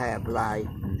could have life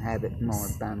and have it more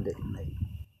abundantly.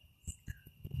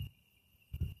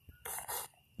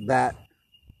 But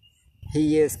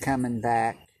he is coming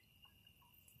back.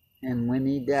 And when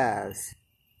he does,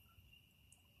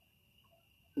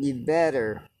 you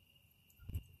better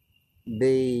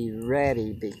be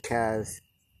ready, because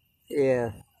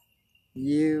if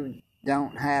you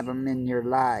don't have him in your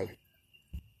life,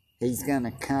 he's going to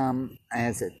come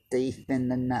as a thief in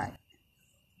the night.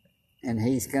 And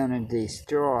he's going to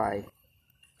destroy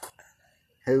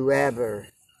whoever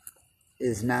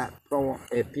is not for.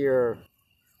 If you're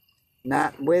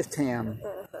not with him,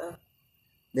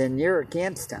 then you're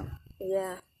against him.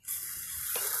 Yeah.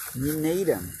 You need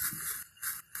him.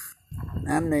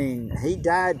 I mean, he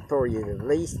died for you. The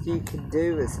least you can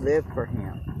do is live for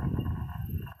him.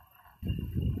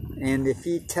 And if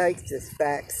you take this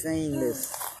vaccine,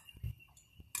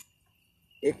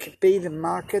 it could be the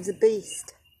mark of the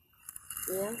beast.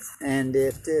 Yes. And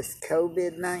if this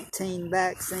COVID-19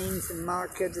 vaccine's the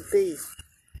mark of the beast,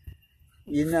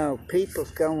 you know,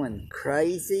 people's going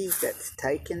crazy that's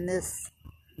taking this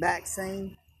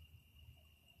vaccine.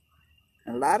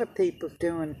 A lot of people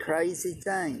doing crazy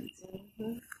things.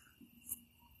 Mm-hmm.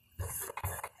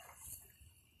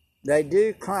 They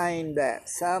do claim that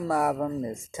some of them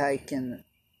is taking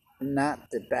not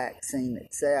the vaccine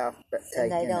itself, but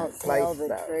taking And they don't a tell the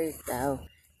placebo. truth, though,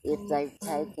 if they've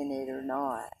taken it or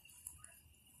not.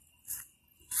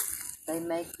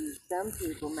 Some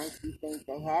people make you think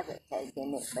they haven't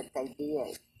taken it, but they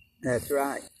did. That's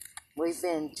right. We've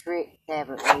been tricked,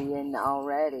 haven't we,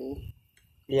 already?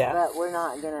 Yeah. But we're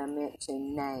not going to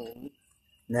mention names.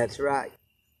 That's right.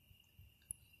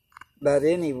 But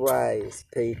anyways,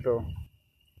 people,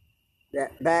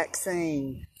 that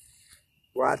vaccine,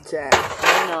 watch out.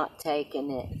 I'm not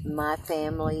taking it. My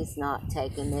family's not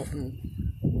taking it, and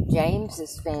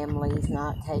James's family's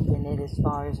not taking it as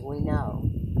far as we know.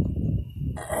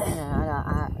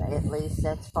 At least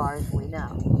as far as we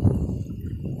know.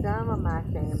 some of my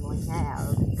family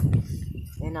have,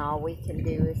 and all we can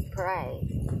do is pray.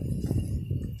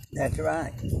 That's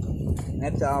right.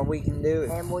 That's all we can do.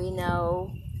 And we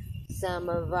know some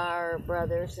of our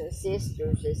brothers and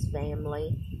sisters'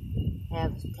 family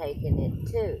have taken it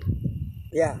too.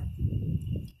 Yeah.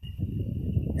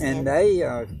 And they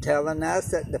are telling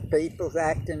us that the people's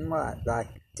acting what? Like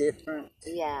different?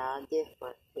 Yeah,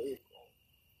 different people.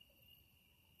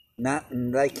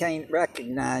 They can't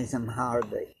recognize them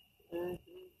hardly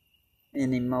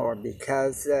anymore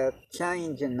because of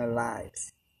changing their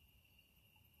lives.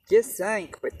 Just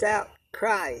think, without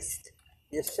Christ,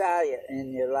 Yeshua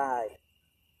in your life,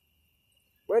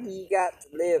 what do you got to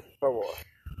live for?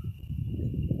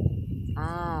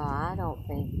 I don't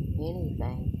think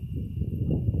anything.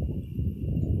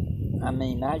 I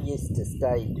mean, I used to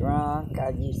stay drunk. I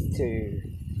used to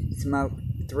smoke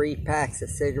 3 packs of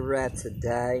cigarettes a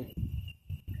day.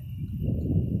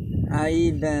 I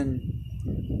even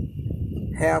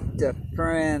helped a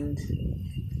friend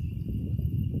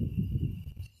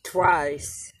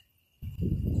twice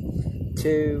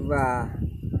to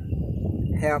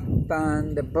help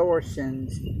fund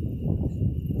abortions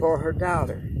for her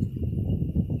daughter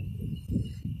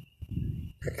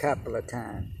a couple of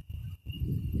times.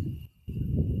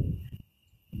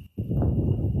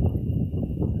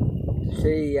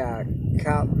 She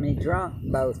caught me drunk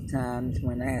both times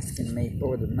when asking me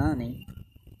for the money.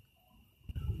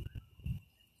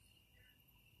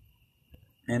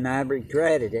 And I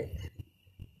regretted it.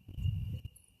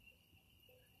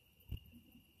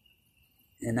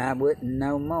 And I wouldn't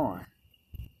know more.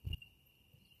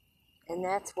 And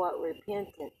that's what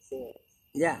repentance is.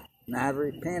 Yeah, and I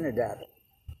repented of it.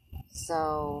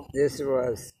 So this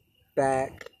was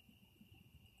back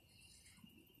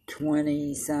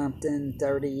 20-something,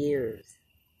 30 years.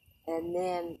 And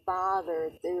then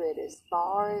Father threw it as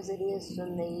far as it is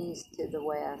from the east to the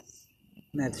west.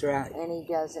 That's right. And he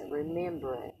doesn't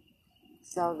remember it.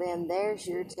 So then there's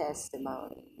your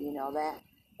testimony, you know that.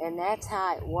 And that's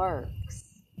how it works.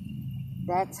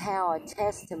 That's how a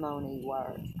testimony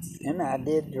works. And I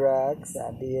did drugs.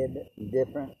 I did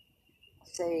different.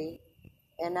 See,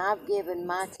 and I've given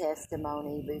my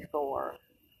testimony before.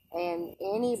 And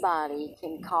anybody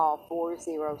can call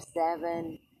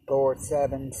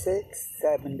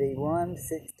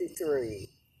 407-476-7163.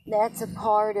 That's a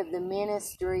part of the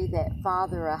ministry that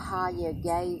Father Ahaya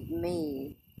gave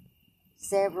me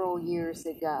several years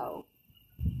ago.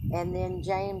 And then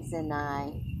James and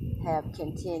I have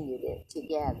continued it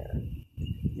together.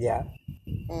 Yeah.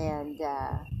 And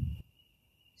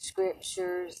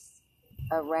scriptures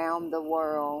around the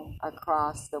world,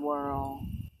 across the world,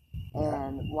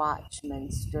 and Watchman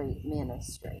Street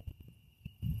Ministry.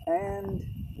 And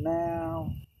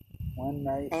now, One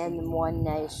Nation. And One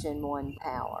Nation, One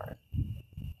Power.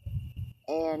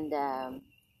 And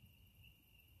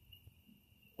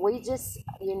we just,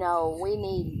 we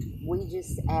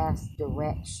just ask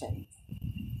direction.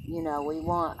 You know, we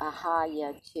want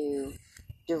Ahaya to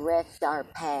direct our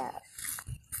path.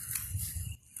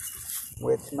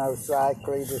 Which most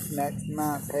likely this next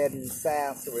month heading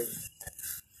south would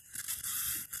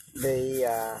be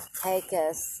take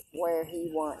us where he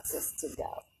wants us to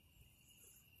go.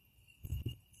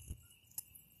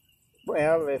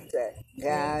 Well, if that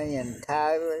guy in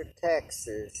Tyler,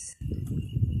 Texas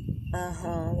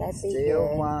that'd be still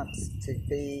good. wants to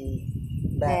be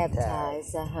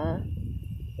baptized.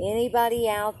 Anybody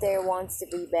out there wants to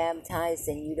be baptized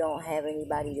and you don't have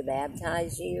anybody to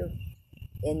baptize you,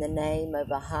 in the name of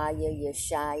Ahaya,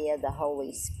 Yeshua, the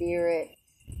Holy Spirit,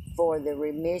 for the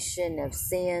remission of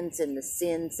sins and the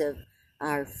sins of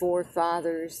our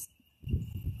forefathers.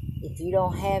 If you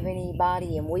don't have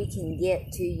anybody and we can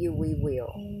get to you, we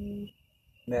will.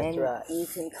 That's right. You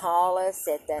can call us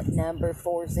at that number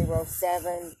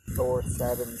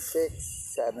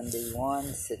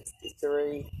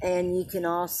 476-476-7163. And you can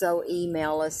also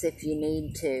email us if you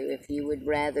need to, if you would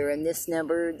rather. And this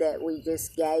number that we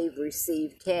just gave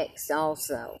receive text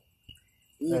also.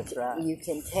 That's right. You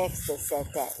can text us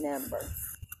at that number.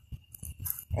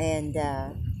 And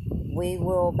we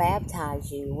will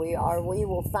baptize you. We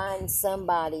will find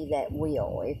somebody that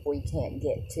will if we can't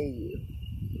get to you.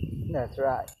 That's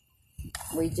right.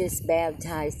 We just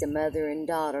baptized a mother and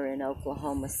daughter in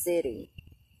Oklahoma City.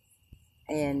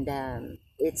 And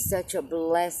it's such a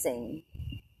blessing.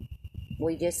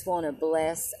 We just want to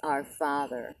bless our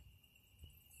Father.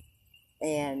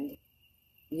 And,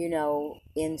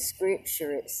 in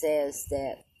Scripture it says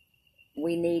that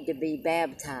we need to be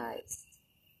baptized.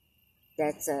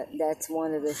 That's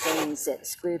one of the things that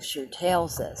Scripture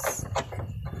tells us.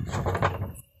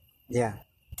 Yeah.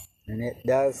 And it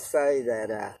does say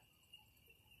that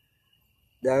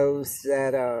those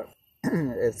that are,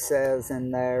 it says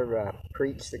in there,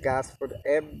 preach the gospel to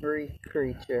every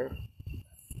creature.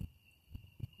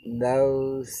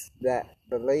 Those that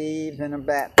believe and are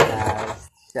baptized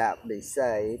shall be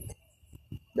saved.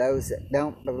 Those that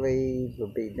don't believe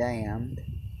will be damned.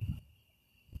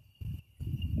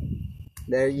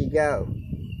 There you go.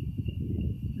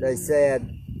 They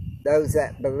said, those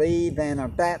that believe and are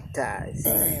baptized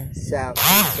shall be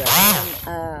saved.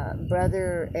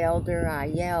 Brother Elder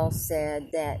Ayel said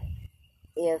that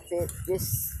if it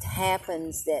just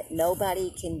happens that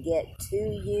nobody can get to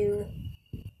you,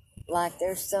 like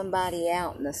there's somebody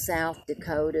out in the South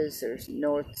Dakotas or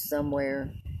north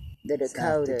somewhere, the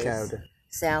Dakotas,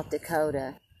 South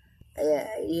Dakota,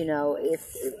 you know,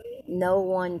 if no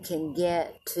one can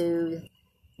get to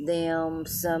them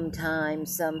sometime,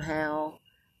 somehow,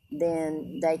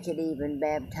 then they could even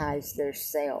baptize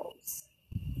themselves.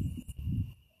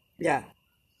 Yeah.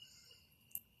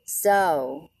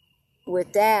 So,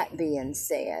 with that being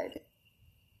said,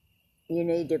 you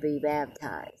need to be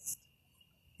baptized.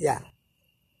 Yeah.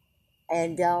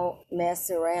 And don't mess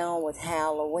around with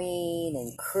Halloween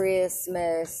and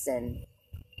Christmas and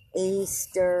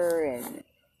Easter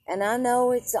and I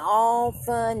know it's all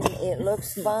fun, it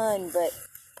looks fun, but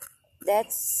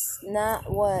that's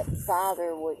not what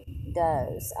Father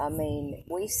does. I mean,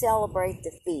 we celebrate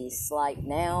the feasts. Like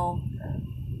now,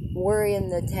 we're in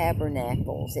the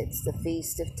Tabernacles. It's the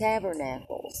Feast of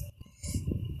Tabernacles.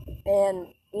 And,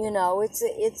 you know, it's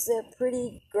a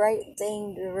pretty great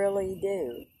thing to really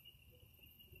do.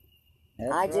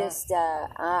 That's I right. just,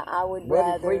 I would What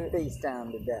rather... did we feast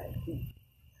on today?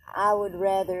 I would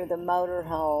rather the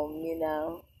motorhome, you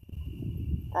know.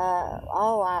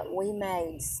 We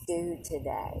made stew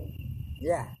today.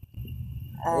 Yeah.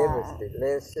 It was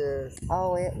delicious.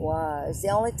 Oh, it was. The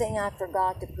only thing I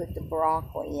forgot to put the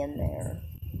broccoli in there.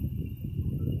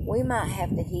 We might have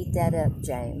to heat that up,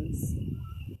 James.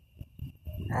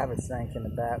 I was thinking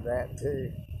about that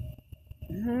too.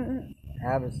 Mm-hmm.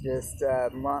 I was just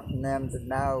wanting them to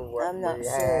know what I'm not we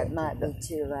sure had. it might be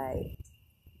too late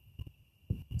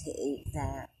to eat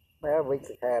that. Well, we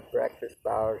could have breakfast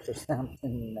bars or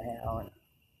something now. And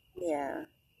Yeah.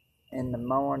 in the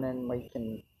morning, we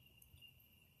can.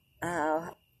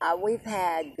 We've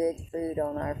had good food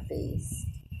on our feast,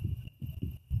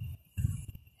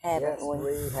 haven't Yes, we?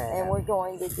 we have. And we're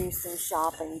going to do some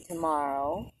shopping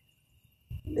tomorrow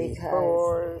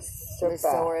Before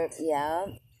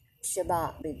Shabbat.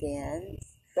 Shabbat begins.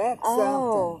 That's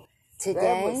Oh, something. That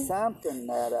today? was something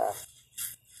that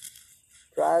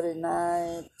Friday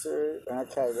night,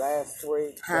 last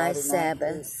week, High Friday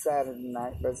Sabbath. night, Saturday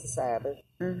night was the Sabbath.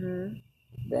 Mm-hmm.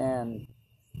 Then,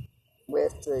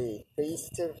 with the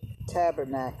Feast of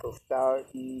Tabernacle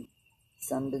starting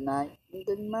Sunday night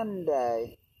into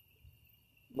Monday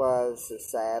was the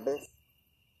Sabbath,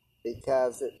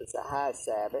 because it was a high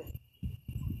Sabbath.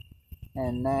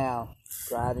 And now,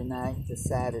 Friday night to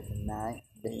Saturday night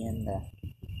being the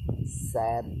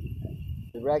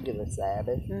regular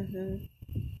Sabbath. Mm-hmm.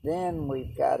 Then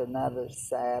we've got another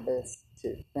Sabbath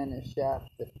to finish up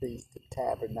the Feast of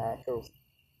Tabernacles,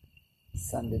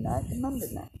 Sunday night and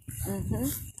Monday night. Mm-hmm.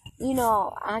 You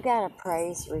know, I got a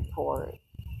praise report.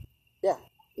 Yeah.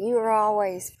 You were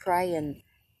always praying,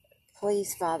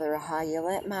 please, Father Ahaya,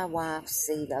 let my wife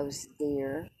see those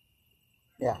deer.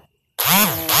 Yeah.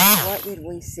 And what did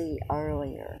we see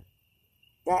earlier?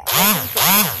 That wasn't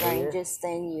the strangest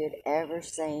thing you'd ever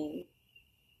seen.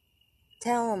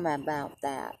 Tell them about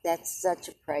that. That's such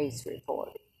a praise report.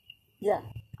 Yeah.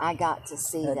 I got to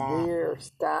see The that. deer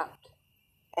stopped.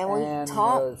 And we and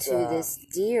talked to was, this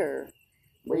deer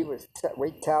We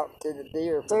talked to the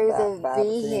deer for through about the 5 to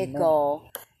 10 minutes.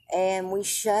 vehicle, and we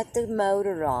shut the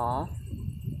motor off,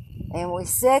 and we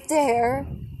sat there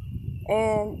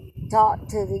and talked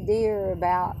to the deer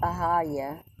about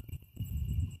Ahaya.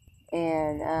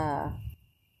 And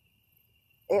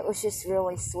it was just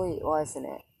really sweet, wasn't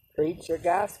it? Preach the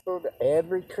gospel to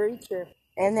every creature.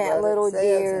 And That's that what it little says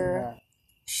deer,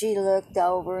 she looked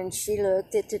over and she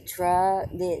looked at the truck,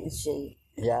 didn't she?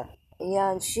 Yeah.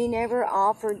 Yeah, and she never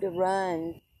offered to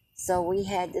run, so we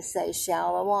had to say,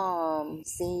 Shalom,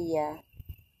 see ya.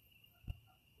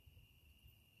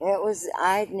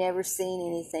 I'd never seen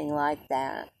anything like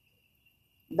that.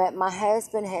 But my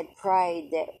husband had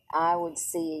prayed that I would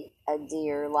see a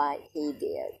deer like he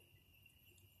did.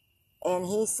 And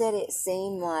he said it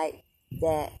seemed like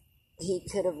that he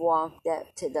could have walked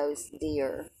up to those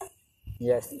deer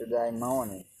Yesterday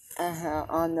morning.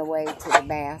 on the way to the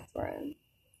bathroom.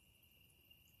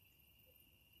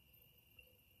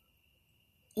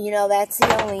 You know, that's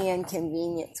the only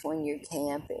inconvenience when you're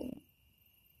camping.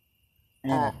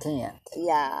 In a tent.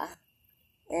 Yeah.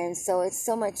 And so it's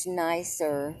so much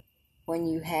nicer when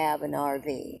you have an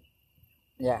RV.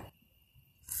 Yeah.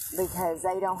 Because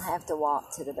they don't have to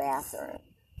walk to the bathroom.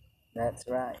 That's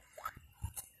right.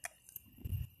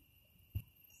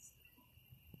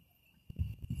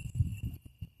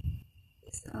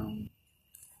 So,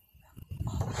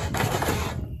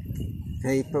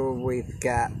 people, we've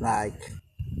got like...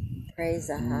 Praise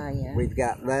Ahaya. We've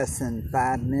got less than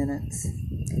 5 minutes.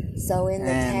 So in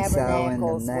the And so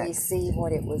tabernacles, in the we see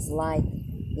what it was like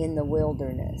in the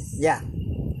wilderness. Yeah.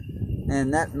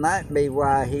 And that might be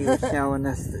why he was showing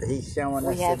us, he's showing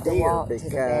us We have a to deer, walk to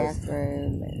because the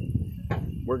bathroom.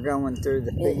 And we're going through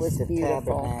the it was Feast of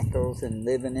beautiful. Tabernacles and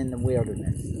living in the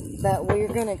wilderness. But we're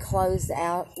going to close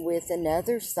out with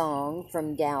another song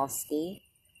from Dowski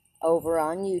over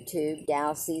on YouTube,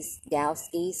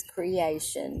 Dowski's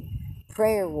Creation,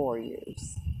 Prayer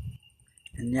Warriors.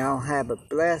 And y'all have a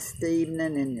blessed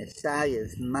evening in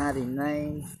Yeshua's mighty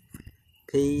name.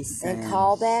 Peace and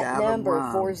call that shalom. number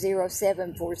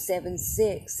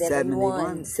 407-476-7163.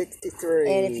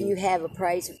 7163. And if you have a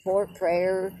praise report,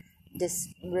 prayer,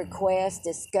 request,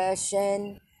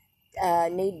 discussion,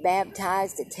 need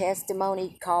baptized, a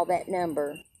testimony, call that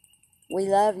number. We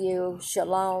love you.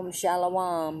 Shalom,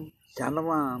 shalom.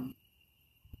 Shalom.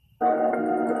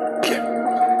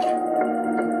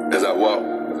 As I walk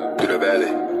through the valley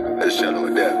of the shadow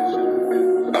of death,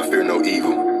 I fear no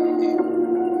evil.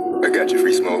 I got you,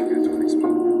 Free Smoke.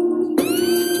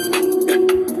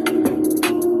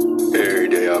 Every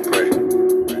day I pray.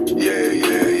 Yeah.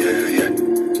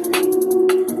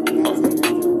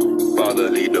 Father,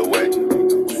 lead the way.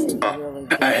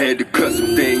 I had to cut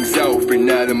some things off and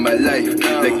out of my life,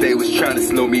 like they was trying to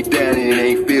slow me down and it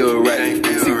ain't feel right.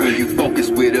 See, when you focus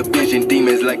with a vision,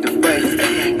 demons like to fight.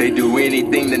 They do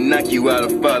anything to knock you out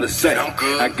of Father's sight.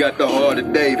 I got the heart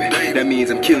of David, that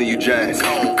means I'm killing you giants.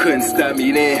 You couldn't stop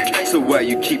me then, so why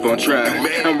you keep on trying?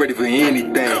 I'm ready for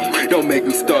anything, don't make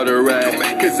me start a ride,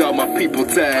 cause all my people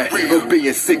tired of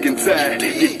being sick and tired.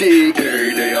 You dig?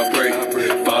 Every day I pray,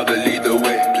 Father lead the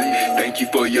way. Thank you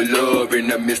for your love in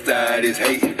the midst of this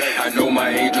hate. I know my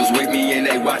angels with me and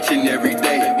they watching every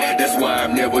day. That's why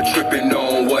I'm never tripping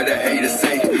on what a hater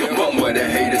say. But what a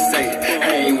hater say,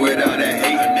 I ain't without a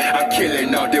hate. I'm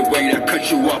killing all the weight, I cut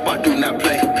you off, I do not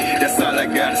play. That's all I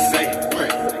gotta say.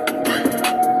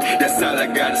 That's all I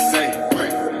gotta say.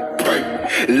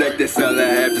 Like that's all I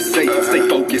have to say. Stay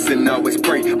focused and always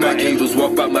pray. My angels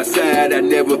walk by my side, I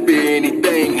never fear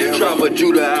anything. Trauma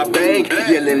Judah, I bang,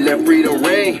 yelling let freedom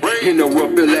ring. In a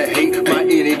world full of hate, my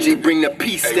energy bring the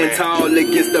peace. Stand tall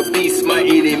against the beast, my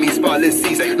enemies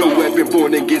policies. No weapon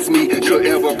born against me shall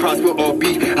ever prosper or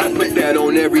be. I put that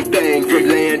on everything, from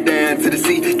land down to the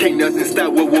sea. Can't nothing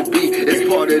stop what will be, it's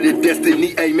part of the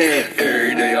destiny, amen.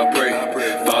 Every day I pray,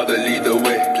 Father lead the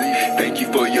way. Thank you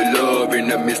for your love in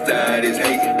the midst of this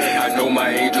hate. I know my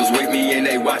angels with me and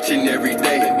they watching every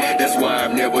day. That's why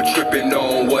I'm never tripping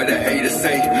on what a hater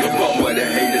say. But what a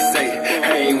hater say,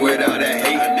 I ain't without a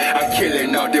hate. I'm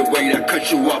killing all the weight, I cut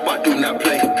you off, I do not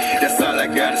play.